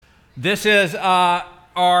This is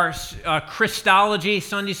our Christology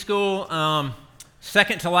Sunday school,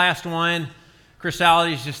 second to last one.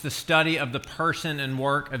 Christology is just the study of the person and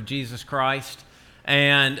work of Jesus Christ.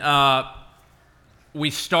 And we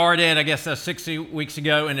started, 60 weeks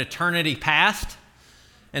ago in eternity past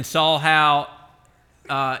and saw how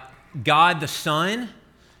God the Son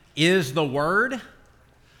is the Word.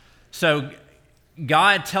 So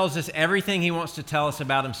God tells us everything He wants to tell us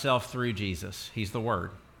about Himself through Jesus. He's the Word.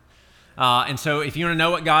 And so if you want to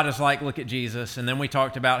know what God is like, look at Jesus. And then we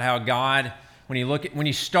talked about how God, when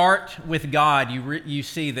you start with God, you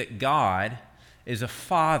see that God is a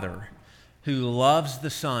Father who loves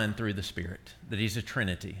the Son through the Spirit, that He's a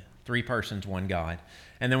Trinity, three persons, one God.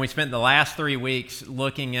 And then we spent the last 3 weeks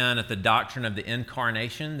looking at the doctrine of the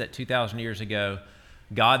incarnation, that 2,000 years ago,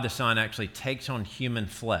 God the Son actually takes on human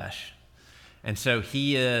flesh. And so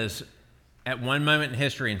He is, at one moment in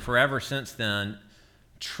history and forever since then,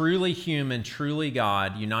 truly human, truly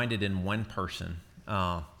God, united in one person.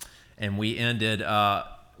 And we ended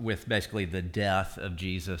with basically the death of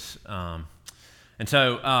Jesus. And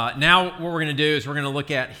so now what we're going to do is we're going to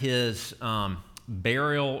look at His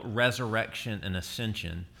burial, resurrection, and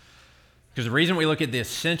ascension. Because the reason we look at the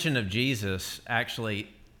ascension of Jesus,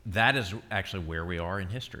 that is actually where we are in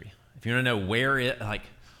history. If you want to know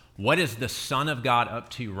what is the Son of God up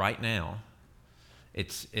to right now,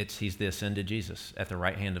 He's the ascended Jesus at the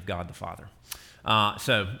right hand of God the Father.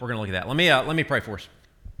 So we're going to look at that. Let me pray for us.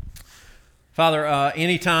 Father,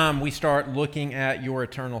 anytime we start looking at your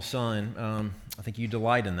eternal Son, I think you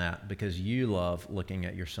delight in that because you love looking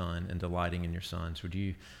at your Son and delighting in your Son. So would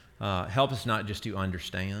you help us not just to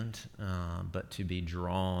understand, but to be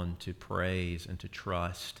drawn to praise and to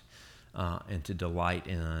trust and to delight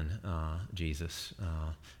in Jesus.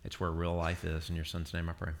 It's where real life is. In your Son's name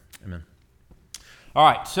I pray. Amen. All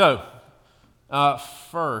right, so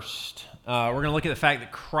first, we're going to look at the fact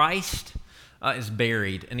that Christ is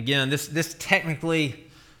buried. And again, this technically,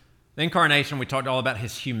 the incarnation, we talked all about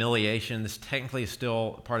His humiliation. This technically is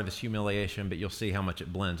still part of His humiliation, but you'll see how much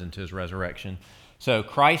it blends into His resurrection. So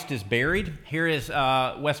Christ is buried. Here is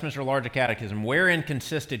Westminster Larger Catechism. Wherein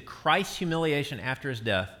consisted Christ's humiliation after His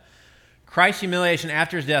death? Christ's humiliation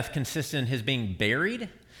after His death consisted in His being buried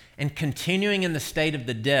and continuing in the state of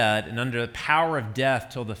the dead and under the power of death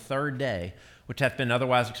till the third day, which hath been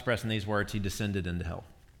otherwise expressed in these words, He descended into hell.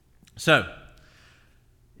 So,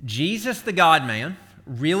 Jesus the God-man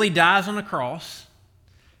really dies on a cross.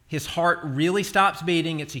 His heart really stops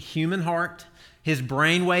beating. It's a human heart. His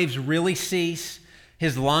brain waves really cease.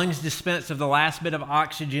 His lungs dispense of the last bit of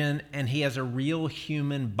oxygen, and He has a real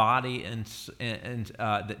human body and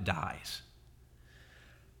that dies.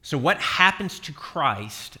 So what happens to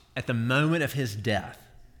Christ at the moment of His death?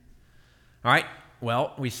 All right,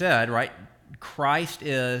 well, we said, right, Christ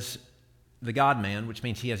is the God-man, which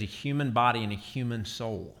means He has a human body and a human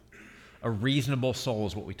soul. A reasonable soul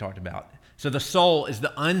is what we talked about. So the soul is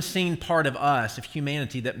the unseen part of us, of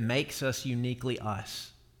humanity, that makes us uniquely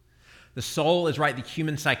us. The soul is, right, the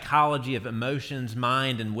human psychology of emotions,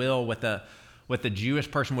 mind, and will, what the Jewish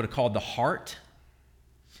person would have called the heart.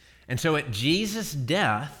 And so at Jesus'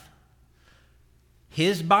 death,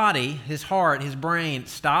 His body, His heart, His brain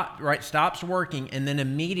stops working, and then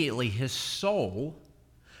immediately His soul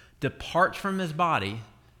departs from His body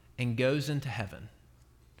and goes into heaven.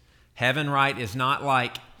 Heaven, right, is not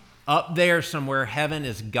like up there somewhere. Heaven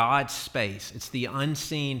is God's space. It's the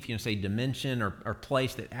unseen, if you say dimension or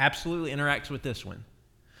place that absolutely interacts with this one.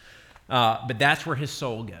 But that's where His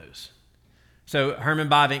soul goes. So Herman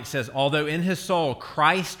Bavinck says, although in His soul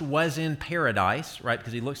Christ was in paradise, right,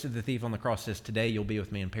 because He looks at the thief on the cross and says, today you'll be with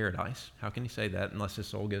me in paradise. How can He say that unless His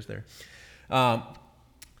soul goes there?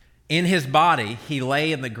 In His body, He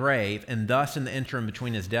lay in the grave, and thus in the interim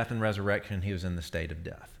between His death and resurrection, He was in the state of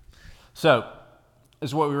death. So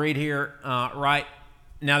this is what we read here, right?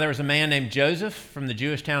 Now there was a man named Joseph from the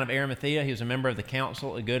Jewish town of Arimathea. He was a member of the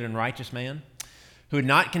council, a good and righteous man, who had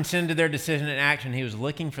not consented to their decision and action. He was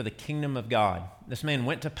looking for the kingdom of God. This man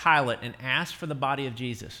went to Pilate and asked for the body of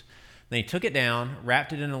Jesus. Then he took it down,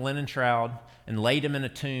 wrapped it in a linen shroud, and laid Him in a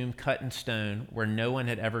tomb cut in stone where no one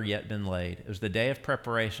had ever yet been laid. It was the day of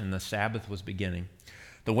preparation. The Sabbath was beginning.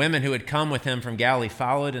 The women who had come with Him from Galilee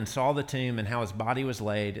followed and saw the tomb and how His body was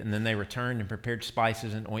laid, and then they returned and prepared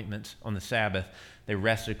spices and ointments on the Sabbath. They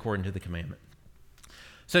rested according to the commandment.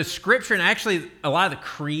 So Scripture, and actually a lot of the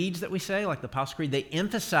creeds that we say, like the Apostles' Creed, they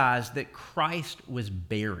emphasize that Christ was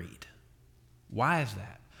buried. Why is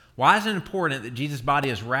that? Why is it important that Jesus' body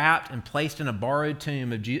is wrapped and placed in a borrowed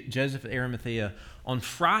tomb of Joseph of Arimathea on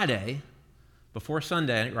Friday, before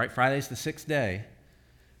Sunday, right? Friday's the sixth day.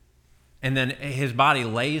 And then his body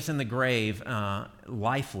lays in the grave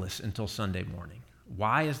lifeless until Sunday morning.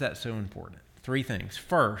 Why is that so important? 3 things.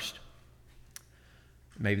 First,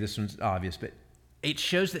 maybe this one's obvious, but it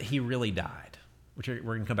shows that he really died, which we're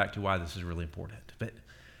going to come back to why this is really important. But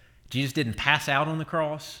Jesus didn't pass out on the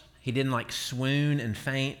cross. He didn't like swoon and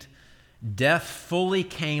faint. Death fully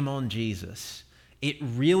came on Jesus. It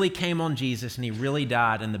really came on Jesus, and he really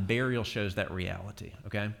died, and the burial shows that reality,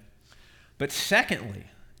 okay? But secondly,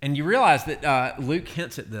 and you realize that Luke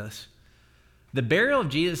hints at this, the burial of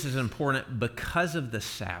Jesus is important because of the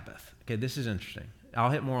Sabbath. Okay, this is interesting.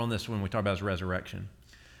 I'll hit more on this when we talk about his resurrection.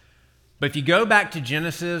 But if you go back to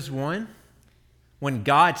Genesis 1, when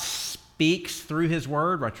God speaks through his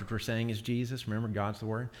word, right, what we're saying is Jesus, remember God's the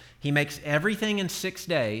word, he makes everything in 6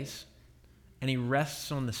 days, and he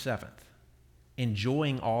rests on the 7th,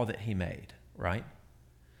 enjoying all that he made, right?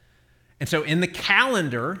 And so in the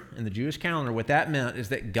calendar, in the Jewish calendar, what that meant is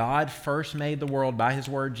that God first made the world by his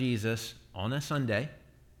word, Jesus, on a Sunday.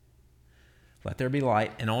 Let there be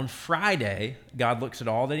light. And on Friday, God looks at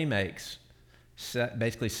all that he makes,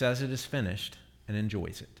 basically says it is finished, and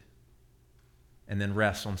enjoys it. And then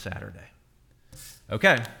rests on Saturday.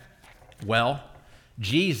 Okay, well,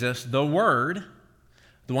 Jesus, the Word,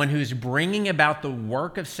 the one who's bringing about the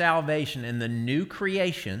work of salvation and the new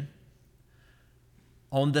creation,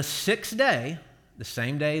 on the 6th day, the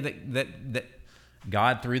same day that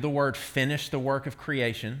God, through the Word, finished the work of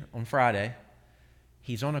creation on Friday,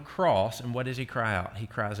 he's on a cross, and what does he cry out? He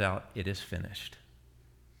cries out, "It is finished."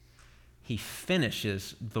 He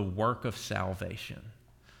finishes the work of salvation,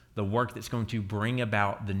 the work that's going to bring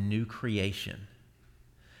about the new creation.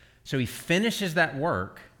 So he finishes that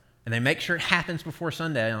work, and they make sure it happens before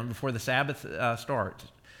sundown, before the Sabbath starts.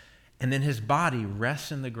 And then his body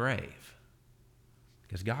rests in the grave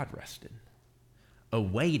because God rested,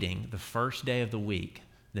 awaiting the first day of the week,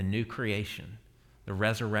 the new creation, the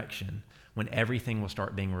resurrection, when everything will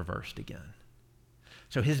start being reversed again.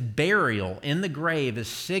 So his burial in the grave is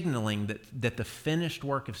signaling that the finished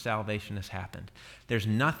work of salvation has happened. There's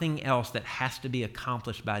nothing else that has to be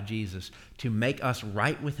accomplished by Jesus to make us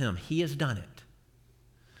right with him. He has done it,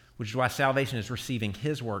 which is why salvation is receiving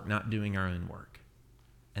his work, not doing our own work.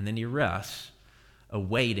 And then he rests,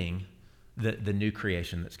 awaiting the new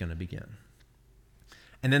creation that's going to begin.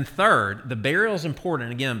 And then third, the burial is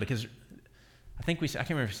important, again, because I can't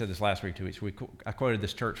remember if we said this last week, 2 weeks. I quoted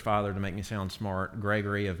this church father to make me sound smart,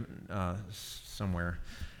 Gregory of somewhere.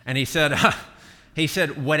 And he said,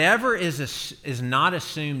 whatever is not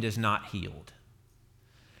assumed is not healed.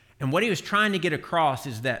 And what he was trying to get across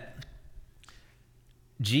is that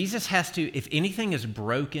Jesus has to, if anything is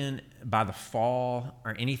broken by the fall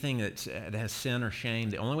or anything that has sin or shame,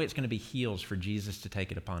 the only way it's going to be healed is for Jesus to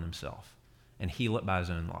take it upon himself and heal it by his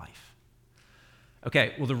own life.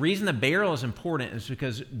 Okay, well, the reason the burial is important is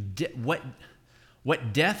because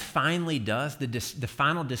what death finally does, the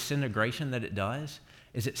final disintegration that it does,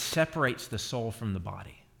 is it separates the soul from the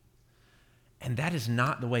body. And that is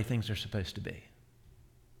not the way things are supposed to be.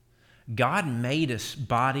 God made us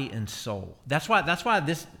body and soul. That's why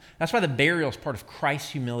the burial is part of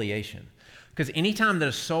Christ's humiliation. Because anytime that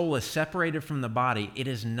a soul is separated from the body, it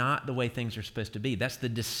is not the way things are supposed to be. That's the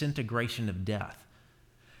disintegration of death.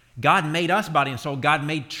 God made us body and soul. God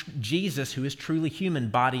made Jesus, who is truly human,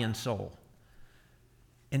 body and soul.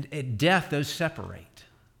 And at death, those separate.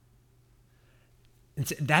 And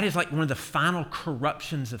so that is like one of the final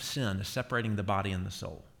corruptions of sin, is separating the body and the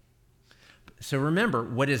soul. So remember,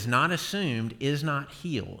 what is not assumed is not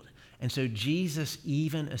healed. And so Jesus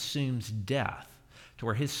even assumes death to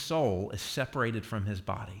where his soul is separated from his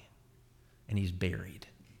body and he's buried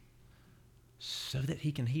so that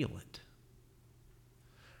he can heal it.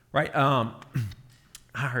 Right? I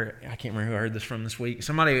can't remember who I heard this from this week.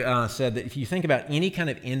 Somebody said that if you think about any kind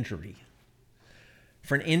of injury,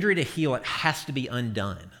 for an injury to heal, it has to be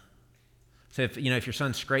undone. So if your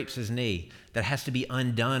son scrapes his knee, that has to be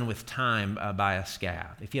undone with time by a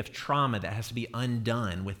scab. If you have trauma, that has to be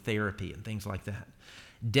undone with therapy and things like that.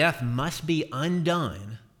 Death must be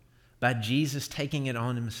undone by Jesus taking it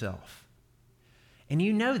on himself. And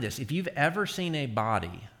you know this. If you've ever seen a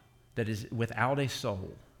body that is without a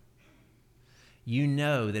soul, you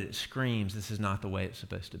know that it screams, this is not the way it's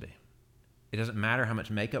supposed to be. It doesn't matter how much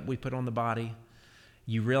makeup we put on the body.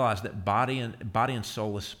 You realize that body and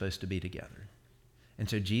soul is supposed to be together. And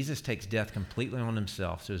so Jesus takes death completely on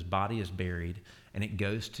himself, so his body is buried, and it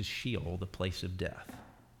goes to Sheol, the place of death.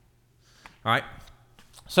 All right?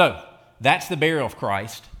 So that's the burial of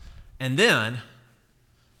Christ. And then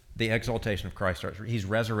the exaltation of Christ starts. He's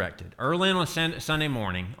resurrected. Early on Sunday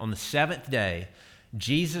morning, on the 7th day,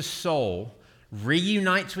 Jesus' soul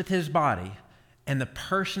reunites with his body, and the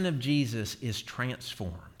person of Jesus is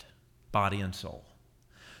transformed, body and soul.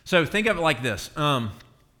 So think of it like this. There's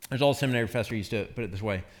an old seminary professor used to put it this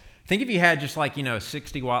way. Think if you had just like, a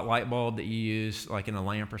 60-watt light bulb that you use like in a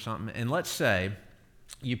lamp or something, and let's say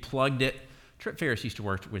you plugged it. Trip Ferris used to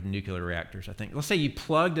work with nuclear reactors, I think. Let's say you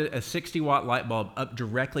plugged a 60-watt light bulb up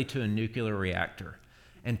directly to a nuclear reactor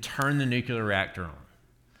and turned the nuclear reactor on.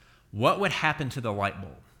 What would happen to the light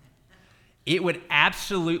bulb? It would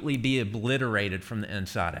absolutely be obliterated from the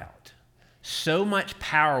inside out. So much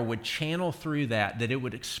power would channel through that it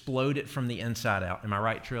would explode it from the inside out. Am I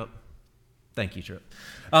right, Trip? Thank you, Trip.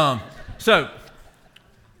 So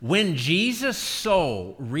when Jesus'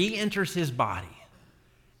 soul re-enters his body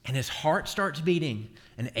and his heart starts beating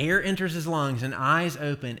and air enters his lungs and eyes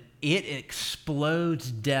open, it explodes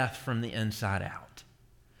death from the inside out.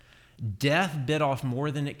 Death bit off more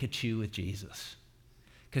than it could chew with Jesus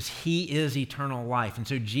because he is eternal life. And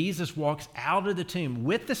so Jesus walks out of the tomb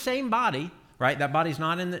with the same body, right? That body's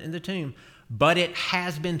not in the tomb, but it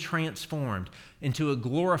has been transformed into a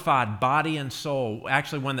glorified body and soul,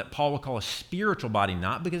 actually one that Paul would call a spiritual body,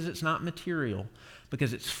 not because it's not material,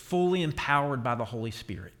 because it's fully empowered by the Holy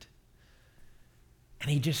Spirit. And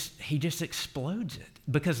he just explodes it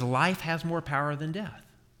because life has more power than death.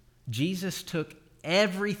 Jesus took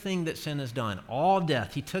everything that sin has done, all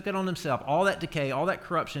death, he took it on himself, all that decay, all that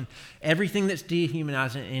corruption, everything that's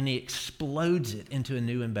dehumanizing, and he explodes it into a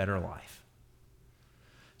new and better life.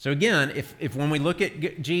 So again, if when we look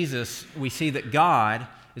at Jesus, we see that God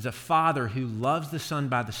is a Father who loves the Son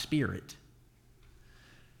by the Spirit,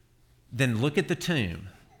 then look at the tomb.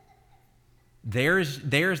 There's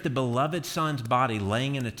the beloved Son's body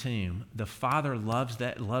laying in a tomb. The Father loves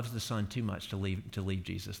the Son too much to leave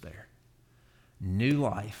Jesus there. New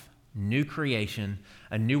life, new creation,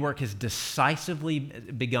 a new work has decisively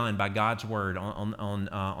begun by God's word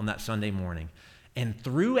on that Sunday morning. And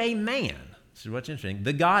through a man, this is what's interesting,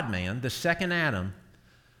 the God-man, the second Adam,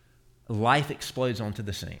 life explodes onto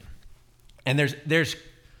the scene. And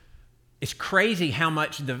it's crazy how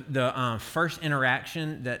much the first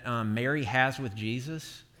interaction that Mary has with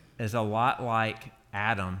Jesus is a lot like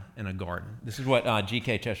Adam in a garden. This is what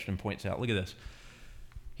G.K. Chesterton points out. Look at this.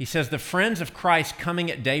 He says, the friends of Christ coming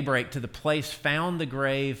at daybreak to the place found the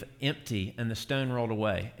grave empty and the stone rolled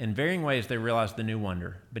away. In varying ways, they realized the new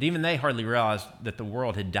wonder, but even they hardly realized that the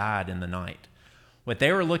world had died in the night. What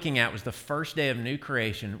they were looking at was the first day of new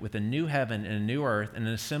creation with a new heaven and a new earth and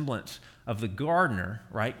a semblance of the gardener,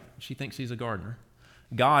 right? She thinks he's a gardener.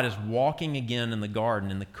 God is walking again in the garden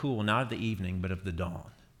in the cool, not of the evening, but of the dawn.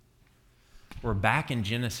 We're back in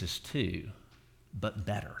Genesis 2, but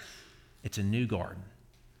better. It's a new garden.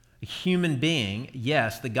 A human being,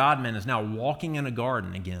 yes, the God-man is now walking in a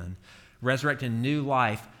garden again, resurrecting new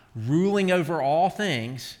life, ruling over all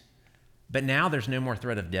things, but now there's no more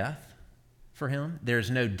threat of death for him.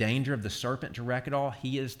 There's no danger of the serpent to wreck it all.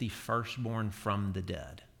 He is the firstborn from the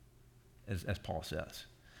dead, as Paul says.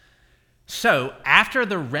 So after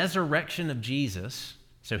the resurrection of Jesus,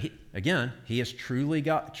 he is truly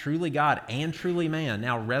God and truly man,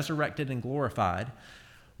 now resurrected and glorified.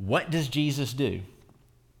 What does Jesus do?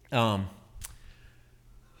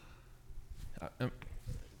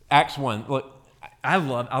 Acts 1. Look, I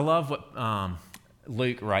love what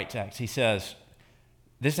Luke writes. Acts. He says,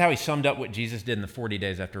 this is how he summed up what Jesus did in the 40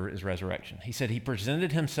 days after his resurrection. He said, he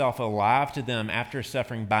presented himself alive to them after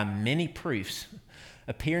suffering by many proofs,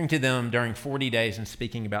 appearing to them during 40 days and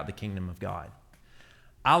speaking about the kingdom of God.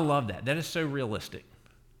 I love that. That is so realistic.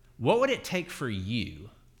 What would it take for you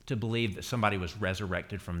to believe that somebody was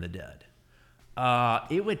resurrected from the dead?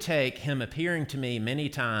 It would take him appearing to me many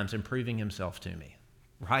times and proving himself to me,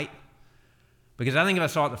 right? Because I think if I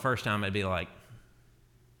saw it the first time, I'd be like,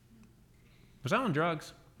 was I on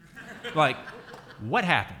drugs? Like, what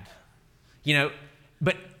happened?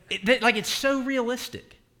 But it's so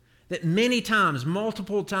realistic that many times,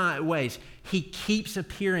 multiple ways, he keeps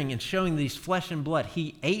appearing and showing these flesh and blood.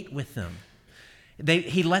 He ate with them.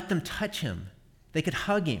 He let them touch him. They could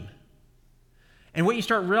hug him. And what you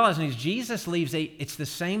start realizing is Jesus leaves it's the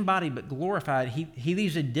same body but glorified. He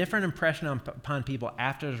leaves a different impression upon people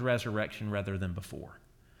after his resurrection rather than before.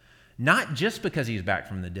 Not just because he's back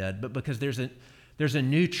from the dead, but because there's a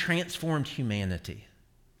new transformed humanity.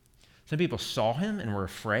 Some people saw him and were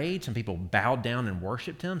afraid. Some people bowed down and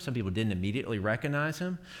worshiped him. Some people didn't immediately recognize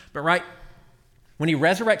him. But when he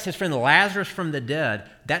resurrects his friend Lazarus from the dead,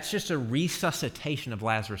 that's just a resuscitation of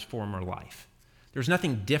Lazarus' former life. There's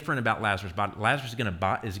nothing different about Lazarus' body. Lazarus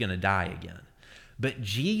is going to die again. But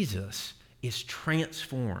Jesus is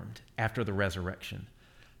transformed after the resurrection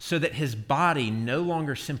so that his body no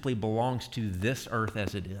longer simply belongs to this earth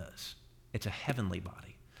as it is. It's a heavenly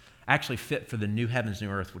body, actually fit for the new heavens, new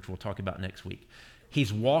earth, which we'll talk about next week.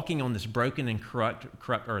 He's walking on this broken and corrupt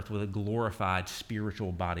earth with a glorified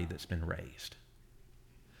spiritual body that's been raised.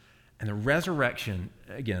 And the resurrection,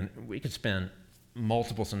 again, we could spend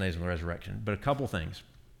multiple Sundays on the resurrection, but a couple things.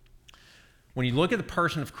 When you look at the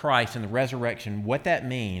person of Christ and the resurrection, what that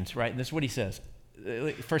means, right? This is what he says,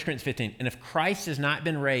 1 Corinthians 15. And if Christ has not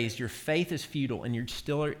been raised, your faith is futile and you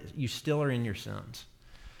still are in your sins.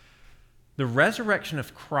 The resurrection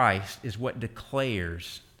of Christ is what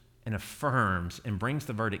declares and affirms and brings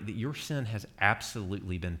the verdict that your sin has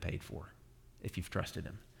absolutely been paid for if you've trusted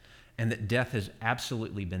him, and that death has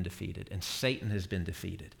absolutely been defeated and Satan has been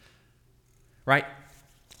defeated, right?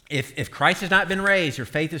 If Christ has not been raised, your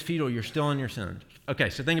faith is futile, you're still in your sins.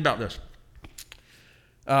 Okay, so think about this.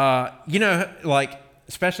 Like,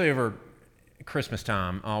 especially over Christmas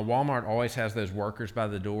time, Walmart always has those workers by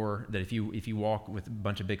the door that if you walk with a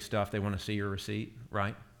bunch of big stuff, they want to see your receipt,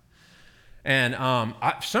 right? And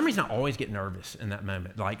for some reason, I always get nervous in that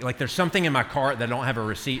moment. Like there's something in my cart that I don't have a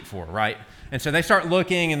receipt for, right? And so they start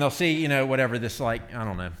looking and they'll see, whatever, this I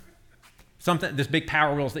don't know, something, this big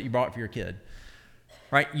Power Wheels that you bought for your kid,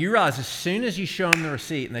 right? You realize as soon as you show them the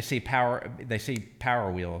receipt and they see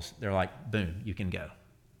Power Wheels, they're like, boom, you can go.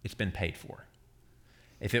 It's been paid for.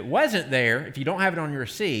 If it wasn't there, if you don't have it on your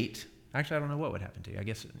receipt, actually, I don't know what would happen to you. I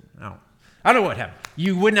guess, I don't know what happened.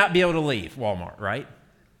 You would not be able to leave Walmart, right?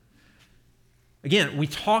 Again, we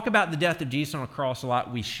talk about the death of Jesus on the cross a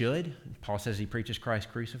lot. We should. Paul says he preaches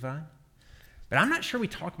Christ crucified. But I'm not sure we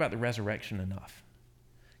talk about the resurrection enough.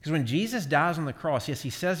 Because when Jesus dies on the cross, yes, he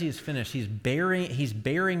says he is finished. He's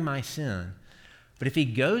bearing my sin. But if he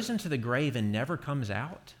goes into the grave and never comes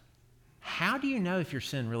out, how do you know if your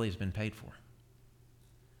sin really has been paid for?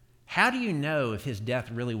 How do you know if his death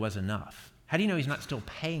really was enough? How do you know he's not still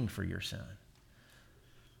paying for your sin?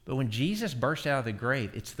 But when Jesus burst out of the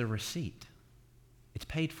grave, it's the receipt. It's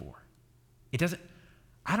paid for.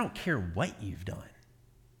 I don't care what you've done,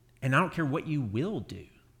 and I don't care what you will do.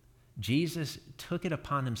 Jesus took it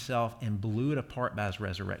upon himself and blew it apart by his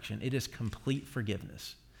resurrection. It is complete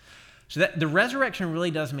forgiveness. So that the resurrection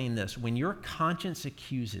really does mean this. When your conscience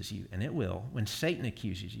accuses you, and it will, when Satan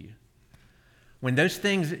accuses you, when those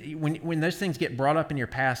things get brought up in your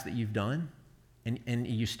past that you've done, and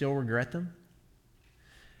you still regret them,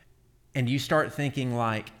 and you start thinking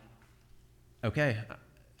like, okay,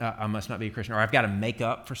 I must not be a Christian, or I've got to make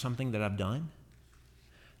up for something that I've done,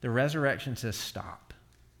 the resurrection says stop.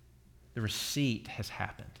 The receipt has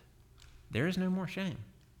happened. There is no more shame.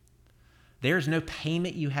 There is no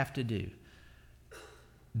payment you have to do.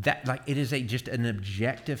 It is just an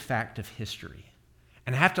objective fact of history.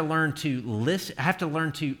 And I have to learn to listen. I have to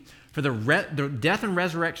learn to, for the death and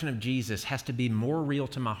resurrection of Jesus has to be more real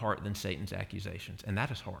to my heart than Satan's accusations. And that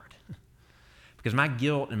is hard. Because my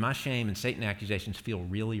guilt and my shame and Satan accusations feel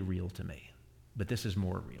really real to me. But this is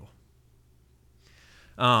more real.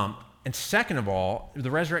 And second of all, the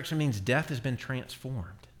resurrection means death has been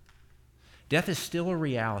transformed. Death is still a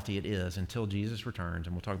reality, it is, until Jesus returns,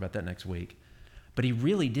 and we'll talk about that next week. But he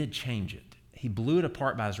really did change it. He blew it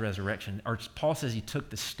apart by his resurrection, or Paul says he took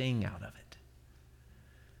the sting out of it.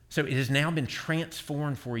 So it has now been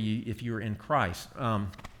transformed for you if you're in Christ.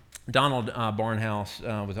 Donald Barnhouse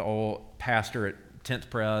was an old pastor at 10th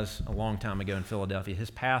Pres a long time ago in Philadelphia.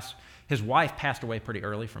 His wife passed away pretty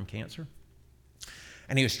early from cancer.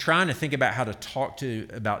 And he was trying to think about how to talk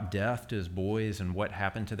about death to his boys and what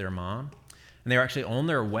happened to their mom. And they were actually on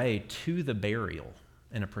their way to the burial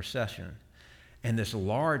in a procession. And this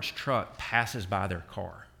large truck passes by their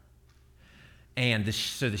car. And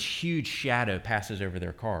this huge shadow passes over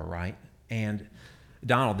their car, right? And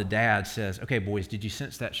Donald, the dad, says, okay, boys, did you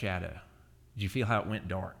sense that shadow? Did you feel how it went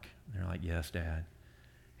dark? And they're like, yes, Dad.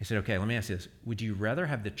 He said, okay, let me ask you this. Would you rather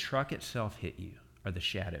have the truck itself hit you or the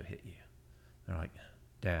shadow hit you? They're like,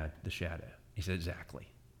 Dad, the shadow. He said, exactly.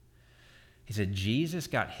 He said, Jesus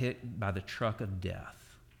got hit by the truck of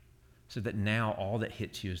death so that now all that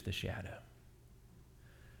hits you is the shadow.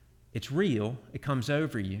 It's real. It comes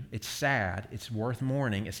over you. It's sad. It's worth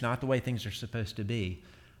mourning. It's not the way things are supposed to be,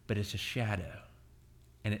 but it's a shadow.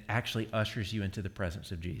 And it actually ushers you into the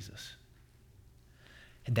presence of Jesus.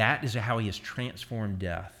 That is how he has transformed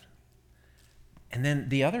death. And then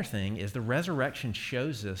the other thing is the resurrection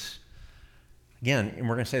shows us, again, and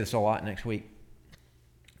we're going to say this a lot next week,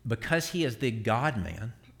 because he is the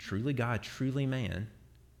God-man, truly God, truly man,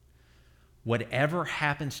 whatever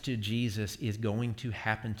happens to Jesus is going to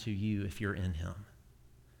happen to you if you're in him.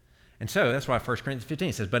 And so that's why 1 Corinthians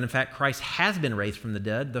 15 says, but in fact, Christ has been raised from the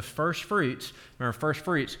dead, the first fruits. Remember, first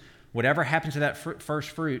fruits, whatever happens to that first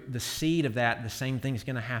fruit, the seed of that, the same thing is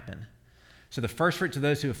going to happen. So the first fruits of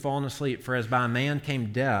those who have fallen asleep, for as by a man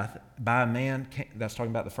came death, by a man came, that's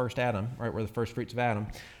talking about the first Adam, right, we're the first fruits of Adam.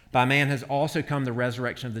 By man has also come the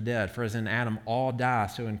resurrection of the dead, for as in Adam all die,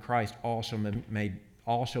 so in Christ all shall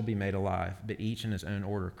be made alive, but each in his own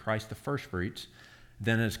order. Christ the first fruits,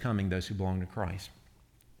 then is coming those who belong to Christ.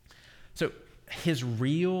 So his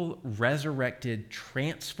real, resurrected,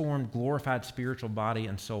 transformed, glorified spiritual body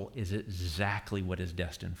and soul is exactly what is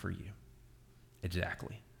destined for you.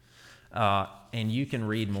 Exactly. And you can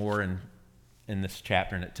read more in this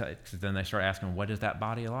chapter, and then they start asking, what is that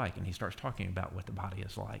body like? And he starts talking about what the body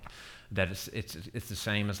is like. That it's the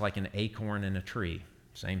same as like an acorn in a tree.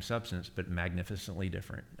 Same substance, but magnificently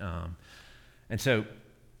different. And so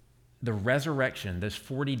the resurrection, those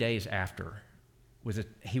 40 days after,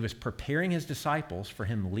 he was preparing his disciples for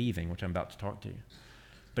him leaving, which I'm about to talk to you.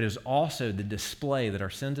 But it was also the display that our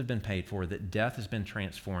sins have been paid for, that death has been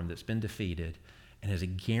transformed, that's been defeated, and is a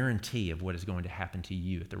guarantee of what is going to happen to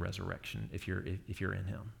you at the resurrection if you're in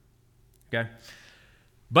him. Okay?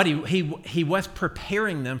 But he was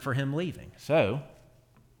preparing them for him leaving. So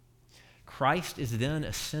Christ is then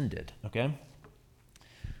ascended. Okay?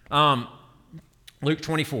 Luke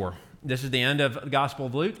 24. This is the end of the Gospel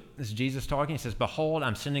of Luke. This is Jesus talking. He says, behold,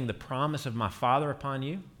 I'm sending the promise of my Father upon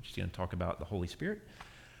you. He's going to talk about the Holy Spirit.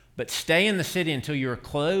 But stay in the city until you are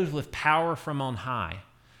clothed with power from on high.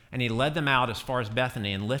 And he led them out as far as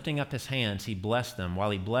Bethany, and lifting up his hands, he blessed them. While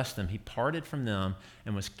he blessed them, he parted from them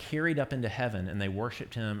and was carried up into heaven, and they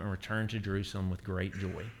worshiped him and returned to Jerusalem with great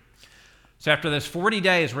joy. So after those 40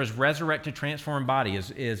 days where his resurrected, transformed body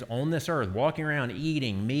is on this earth, walking around,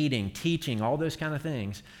 eating, meeting, teaching, all those kind of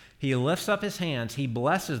things, he lifts up his hands, he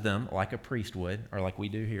blesses them like a priest would, or like we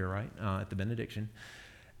do here, right, at the benediction.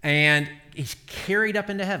 And he's carried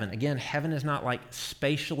up into heaven. Again, heaven is not like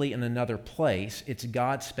spatially in another place. It's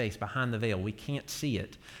God's space behind the veil. We can't see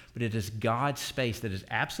it, but it is God's space that is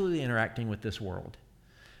absolutely interacting with this world.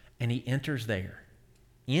 And he enters there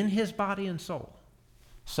in his body and soul.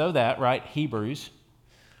 So that, right, Hebrews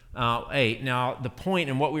 8. Now, the point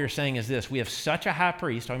in what we were saying is this. We have such a high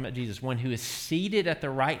priest, talking about Jesus, one who is seated at the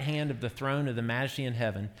right hand of the throne of the majesty in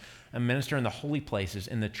heaven, a minister in the holy places,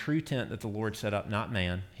 in the true tent that the Lord set up, not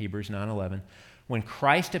man, Hebrews 9:11. When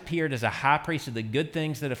Christ appeared as a high priest of the good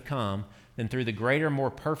things that have come, then through the greater,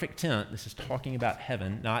 more perfect tent, this is talking about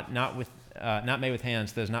heaven, not made with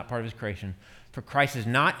hands, that is not part of his creation. For Christ has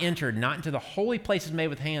not entered, not into the holy places made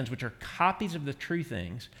with hands, which are copies of the true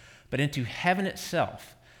things, but into heaven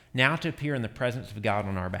itself, now to appear in the presence of God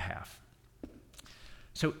on our behalf.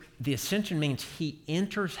 So the ascension means he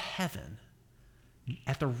enters heaven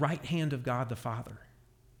at the right hand of God the Father.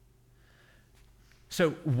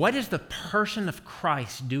 So what is the person of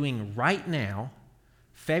Christ doing right now,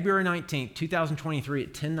 February 19th, 2023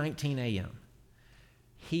 at 10:19 a.m.?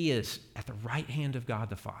 He is at the right hand of God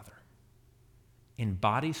the Father, in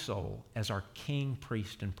body, soul, as our king,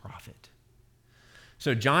 priest, and prophet.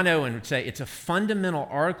 So John Owen would say it's a fundamental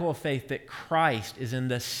article of faith that Christ is in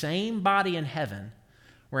the same body in heaven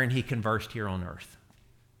wherein he conversed here on earth.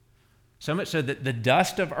 So much so that the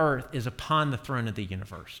dust of earth is upon the throne of the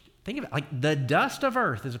universe. Think about it, like the dust of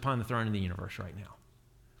earth is upon the throne of the universe right now.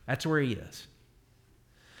 That's where he is.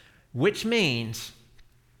 Which means,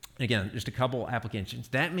 again, just a couple applications.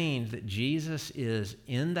 That means that Jesus is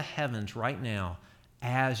in the heavens right now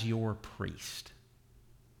as your priest.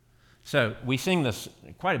 So we sing this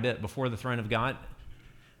quite a bit, before the throne of God.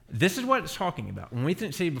 This is what it's talking about. When we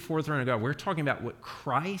say before the throne of God, we're talking about what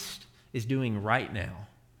Christ is doing right now.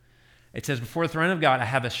 It says, before the throne of God, I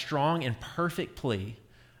have a strong and perfect plea,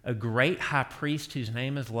 a great high priest whose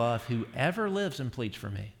name is love, who ever lives and pleads for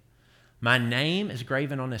me. My name is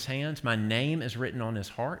graven on his hands. My name is written on his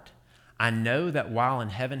heart. I know that while in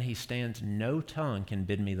heaven he stands, no tongue can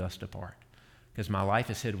bid me thus depart, because my life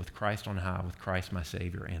is hid with Christ on high, with Christ my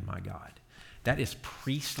Savior and my God. That is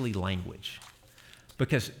priestly language,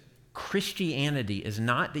 because Christianity is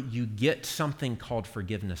not that you get something called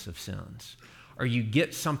forgiveness of sins, or you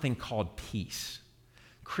get something called peace.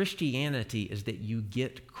 Christianity is that you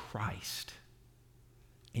get Christ,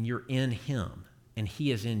 and you're in him, and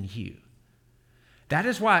he is in you.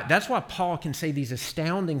 That's why Paul can say these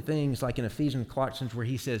astounding things like in Ephesians, Colossians, where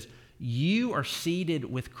he says, you are seated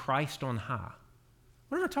with Christ on high.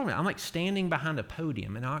 What am I talking about? I'm like standing behind a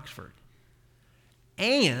podium in Oxford.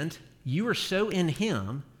 And you are so in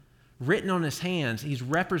him, written on his hands, he's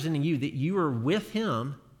representing you, that you are with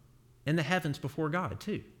him in the heavens before God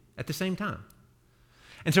too, at the same time.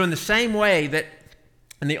 And so in the same way that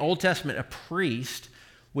In the Old Testament, a priest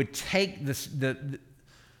would take the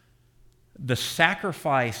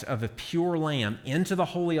sacrifice of a pure lamb into the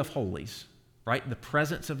Holy of Holies, right, the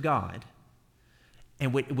presence of God,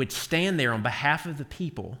 and would stand there on behalf of the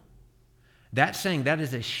people. That's saying that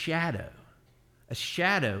is a shadow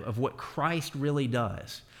of what Christ really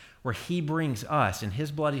does, where he brings us in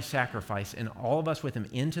his bloody sacrifice and all of us with him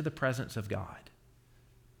into the presence of God.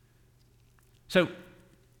 So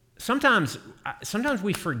sometimes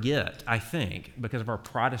we forget, I think, because of our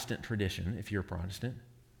Protestant tradition, if you're a Protestant,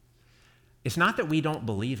 it's not that we don't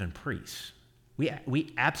believe in priests.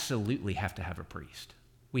 We absolutely have to have a priest.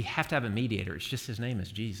 We have to have a mediator. It's just his name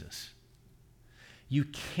is Jesus. You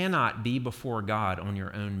cannot be before God on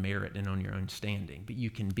your own merit and on your own standing, but you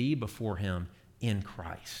can be before him in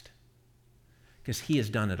Christ because he has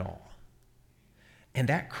done it all. And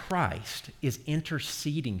that Christ is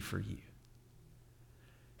interceding for you,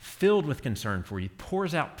 filled with concern for you,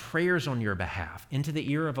 pours out prayers on your behalf into the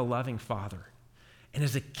ear of a loving Father, and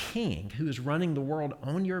is a king who is running the world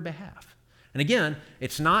on your behalf. And again,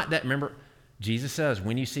 it's not that, remember, Jesus says,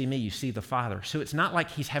 when you see me, you see the Father. So it's not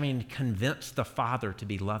like he's having to convince the Father to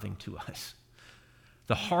be loving to us.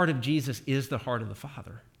 The heart of Jesus is the heart of the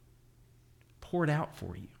Father, poured out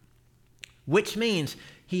for you, which means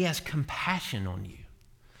he has compassion on you.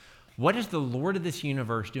 What is the Lord of this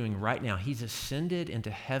universe doing right now? He's ascended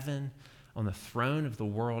into heaven on the throne of the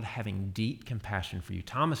world, having deep compassion for you.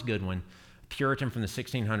 Thomas Goodwin, Puritan from the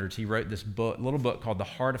 1600s, he wrote this book, little book called The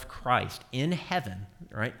Heart of Christ in Heaven,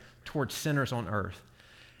 right, towards sinners on earth.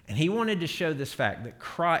 And he wanted to show this fact that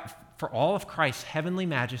Christ, for all of Christ's heavenly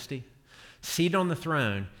majesty, seated on the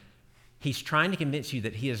throne, he's trying to convince you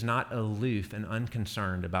that he is not aloof and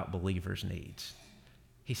unconcerned about believers' needs.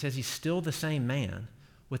 He says he's still the same man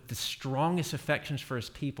with the strongest affections for his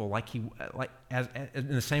people, as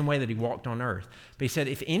in the same way that he walked on earth. But he said,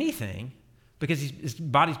 if anything, because his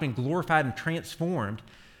body's been glorified and transformed,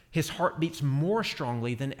 his heart beats more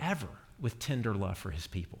strongly than ever with tender love for his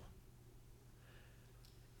people.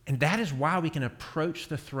 And that is why we can approach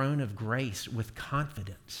the throne of grace with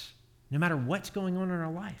confidence, no matter what's going on in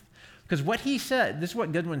our life. Because what he said, this is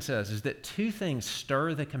what Goodwin says, is that two things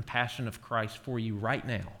stir the compassion of Christ for you right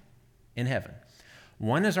now in heaven.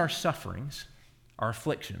 One is our sufferings, our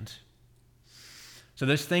afflictions. So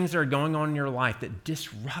those things that are going on in your life that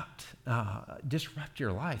disrupt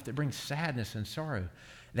your life, that bring sadness and sorrow,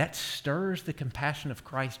 that stirs the compassion of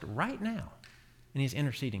Christ right now, and he's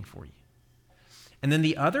interceding for you. And then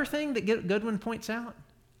the other thing that Goodwin points out,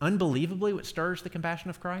 unbelievably what stirs the compassion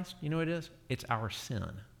of Christ, you know what it is? It's our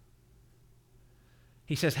sin.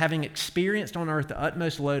 He says, having experienced on earth the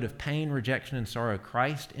utmost load of pain, rejection, and sorrow,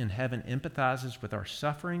 Christ in heaven empathizes with our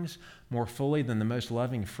sufferings more fully than the most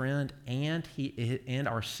loving friend, and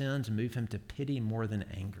our sins move him to pity more than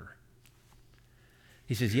anger.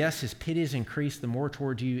 He says, yes, his pity is increased the more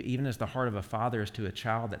towards you, even as the heart of a father is to a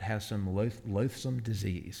child that has some loathsome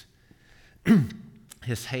disease.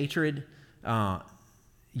 His hatred,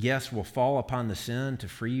 yes, will fall upon the sin to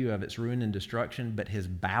free you of its ruin and destruction, but his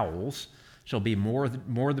bowels shall be more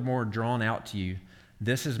drawn out to you.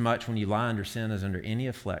 This as much when you lie under sin as under any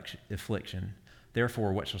affliction.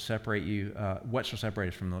 Therefore, what shall separate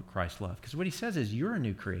us from Christ's love? Because what he says is you're a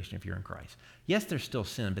new creation if you're in Christ. Yes, there's still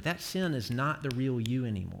sin, but that sin is not the real you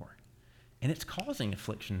anymore. And it's causing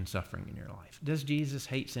affliction and suffering in your life. Does Jesus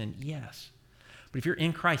hate sin? Yes. But if you're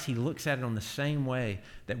in Christ, he looks at it on the same way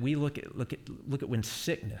that we look at when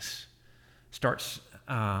sickness starts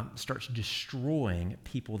destroying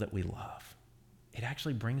people that we love. It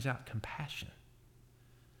actually brings out compassion.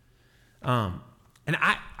 And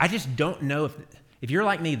I just don't know if you're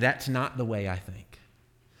like me, that's not the way I think.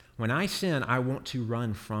 When I sin, I want to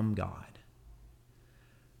run from God.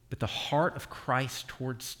 But the heart of Christ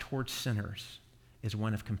towards sinners is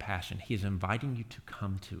one of compassion. He is inviting you to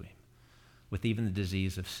come to him with even the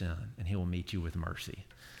disease of sin, and he will meet you with mercy.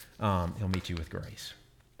 He'll meet you with grace.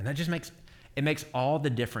 And that just makes all the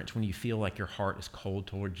difference when you feel like your heart is cold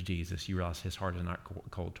towards Jesus. You realize his heart is not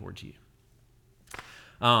cold towards you.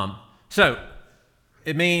 So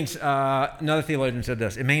it means, another theologian said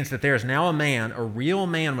this, it means that there is now a real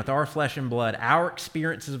man with our flesh and blood, our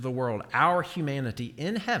experiences of the world, our humanity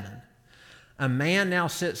in heaven. A man now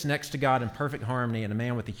sits next to God in perfect harmony, and a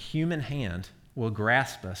man with a human hand will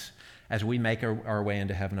grasp us as we make our way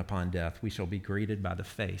into heaven upon death. We shall be greeted by the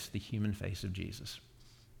human face of Jesus.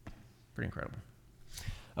 Pretty incredible.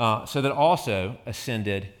 So that also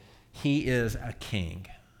ascended, he is a king.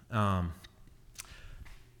 I'm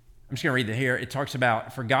just going to read it here. It talks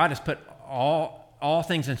about, for God has put all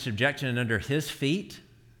things in subjection and under his feet.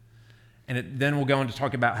 And then we'll go on to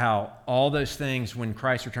talk about how all those things, when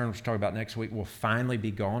Christ returns, which we'll talk about next week, will finally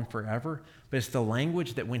be gone forever. But it's the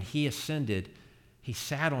language that when he ascended, he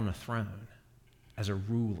sat on a throne as a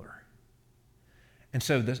ruler. And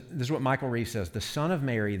so this is what Michael Reeves says. The Son of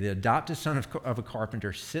Mary, the adopted son of a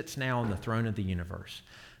carpenter, sits now on the throne of the universe.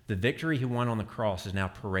 The victory he won on the cross is now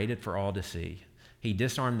paraded for all to see. He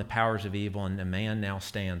disarmed the powers of evil, and a man now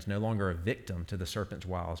stands, no longer a victim to the serpent's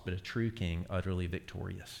wiles, but a true king, utterly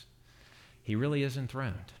victorious. He really is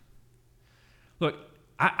enthroned. Look,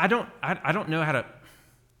 I don't know how to...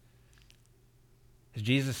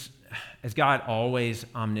 Is God always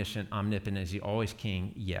omniscient, omnipotent? Is he always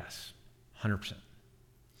king? Yes, 100%.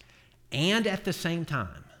 And at the same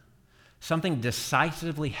time, something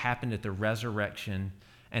decisively happened at the resurrection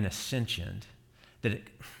and ascension that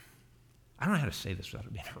I don't know how to say this without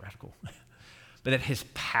it being heretical, but that his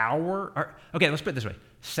power, okay, let's put it this way.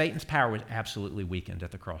 Satan's power was absolutely weakened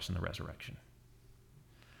at the cross and the resurrection.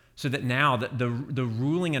 So that now the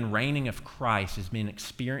ruling and reigning of Christ is being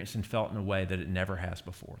experienced and felt in a way that it never has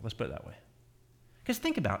before. Let's put it that way. Because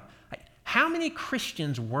think about how many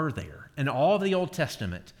Christians were there in all of the Old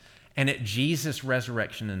Testament and at Jesus'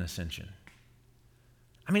 resurrection and ascension?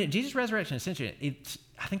 I mean, at Jesus' resurrection and ascension,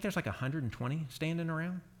 I think there's like 120 standing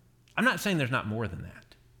around. I'm not saying there's not more than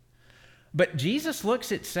that. But Jesus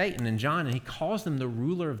looks at Satan and John and he calls them the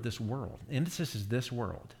ruler of this world. The emphasis is this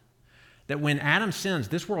world. That when Adam sins,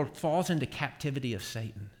 this world falls into captivity of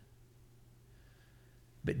Satan.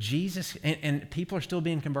 But Jesus, and people are still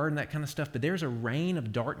being converted and that kind of stuff, but there's a reign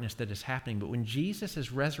of darkness that is happening. But when Jesus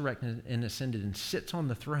is resurrected and ascended and sits on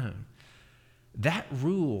the throne, that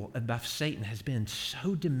rule above Satan has been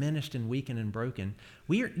so diminished and weakened and broken.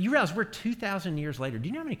 You realize we're 2,000 years later. Do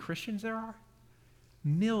you know how many Christians there are?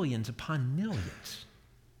 Millions upon millions.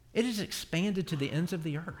 It has expanded to the ends of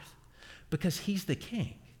the earth because he's the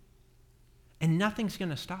king. And nothing's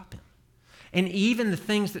going to stop him. And even the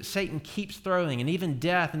things that Satan keeps throwing, and even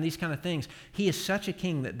death and these kind of things, he is such a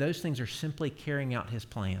king that those things are simply carrying out his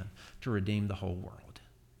plan to redeem the whole world.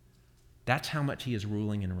 That's how much he is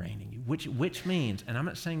ruling and reigning. Which means, and I'm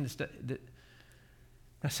not saying this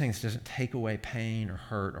doesn't take away pain or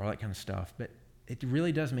hurt or all that kind of stuff, but it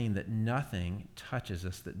really does mean that nothing touches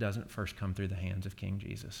us that doesn't first come through the hands of King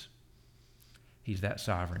Jesus. He's that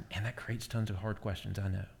sovereign, and that creates tons of hard questions, I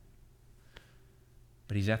know.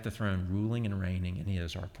 But he's at the throne ruling and reigning, and he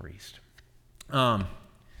is our priest. I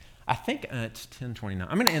think it's 10:29.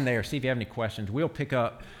 I'm going to end there, see if you have any questions. We'll pick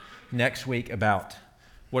up next week about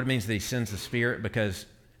what it means that he sends the Spirit, because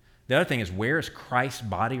the other thing is, where is Christ's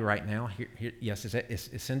body right now? Here, yes, it's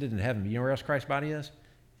ascended into heaven. You know where else Christ's body is?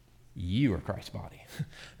 You are Christ's body.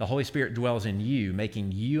 The Holy Spirit dwells in you,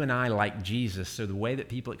 making you and I like Jesus. So the way that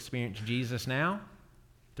people experience Jesus now,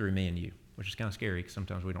 through me and you. Which is kind of scary because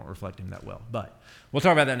sometimes we don't reflect him that well. But we'll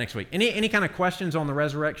talk about that next week. Any kind of questions on the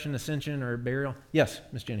resurrection, ascension, or burial? Yes,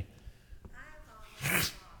 Miss Jenny. I've always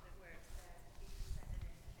thought that where it says he descended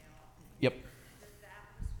into hell, Yep. that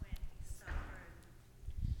was when he suffered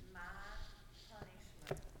my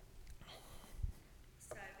punishment.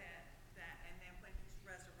 So that and then when he's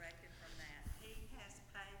resurrected from that, he has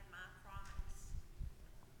paid my price.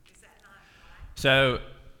 Is that not right? So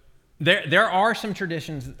there are some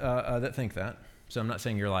traditions that think that. So I'm not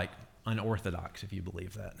saying you're like unorthodox if you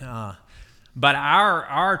believe that. But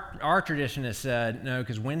our tradition has said, no,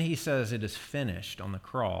 because when he says it is finished on the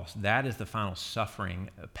cross, that is the final suffering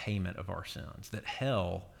payment of our sins. That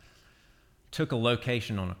hell took a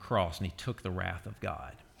location on a cross and he took the wrath of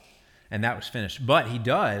God. And that was finished. But he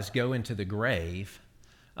does go into the grave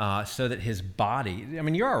so that his body, I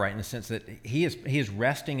mean, you are right in the sense that he is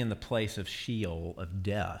resting in the place of Sheol, of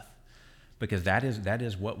death. Because that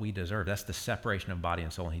is what we deserve. That's the separation of body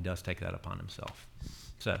and soul, and he does take that upon himself.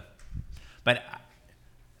 So, but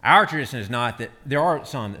our tradition is not that. There are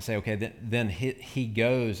some that say, okay, then he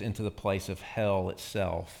goes into the place of hell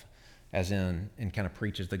itself, as in, and kind of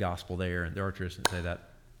preaches the gospel there. And there are traditions that say that.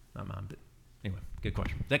 Not mine, but anyway, good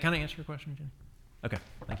question. Does that kind of answer your question, Jenny? Okay,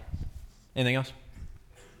 thank you. Anything else?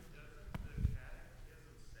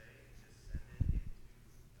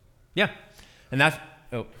 Yeah, and that's,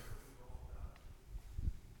 oh.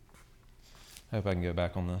 I hope I can go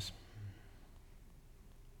back on this.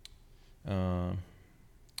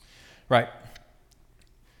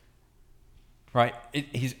 Right.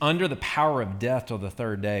 He's under the power of death till the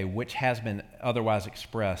third day, which has been otherwise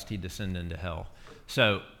expressed. He descended into hell.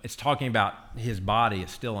 So it's talking about his body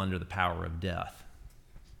is still under the power of death,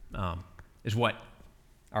 is what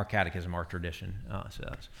our catechism, our tradition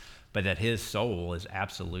says. But that his soul is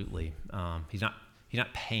absolutely, he's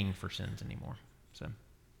not paying for sins anymore. So.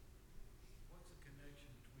 What's the connection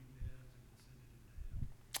between death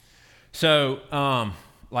So,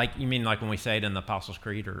 like you mean like when we say it in the Apostles'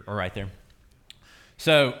 Creed, or right there?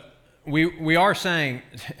 So we are saying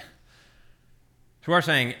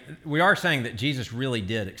that Jesus really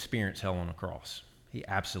did experience hell on the cross. He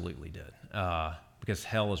absolutely did, because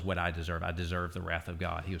hell is what I deserve. I deserve the wrath of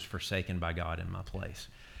God. He was forsaken by God in my place.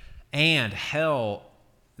 And hell,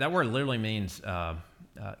 that word literally means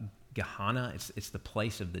Gehenna. It's the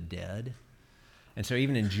place of the dead. And so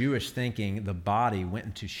even in Jewish thinking, the body went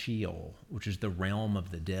into Sheol, which is the realm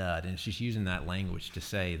of the dead. And it's just using that language to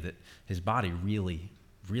say that his body really,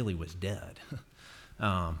 really was dead.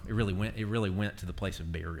 It really went to the place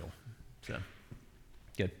of burial. So,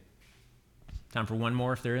 good. Time for one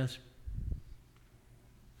more if there is.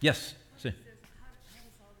 Yes? See. How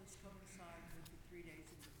does all this coincide with the 3 days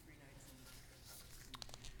and the 3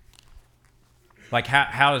 nights? Like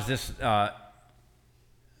how does this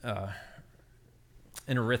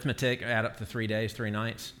in arithmetic add up to 3 days, 3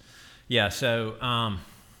 nights? Yeah, so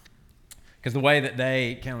because the way that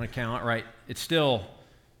they count, right, it's still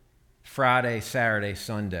Friday, Saturday,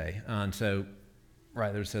 Sunday. And so,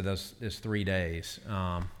 right, there said those is 3 days.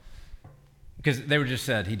 Because they were just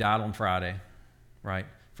said he died on Friday, right?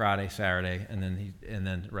 Friday, Saturday, and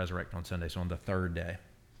then resurrected on Sunday. So on the third day,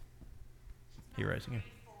 he rose again.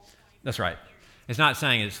 That's right. It's not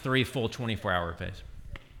saying it's 3 full 24-hour days.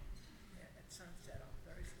 At sunset on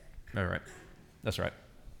Thursday. All right. That's right.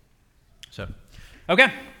 So,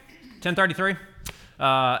 okay, 10:33.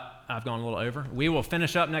 I've gone a little over. We will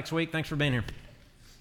finish up next week. Thanks for being here.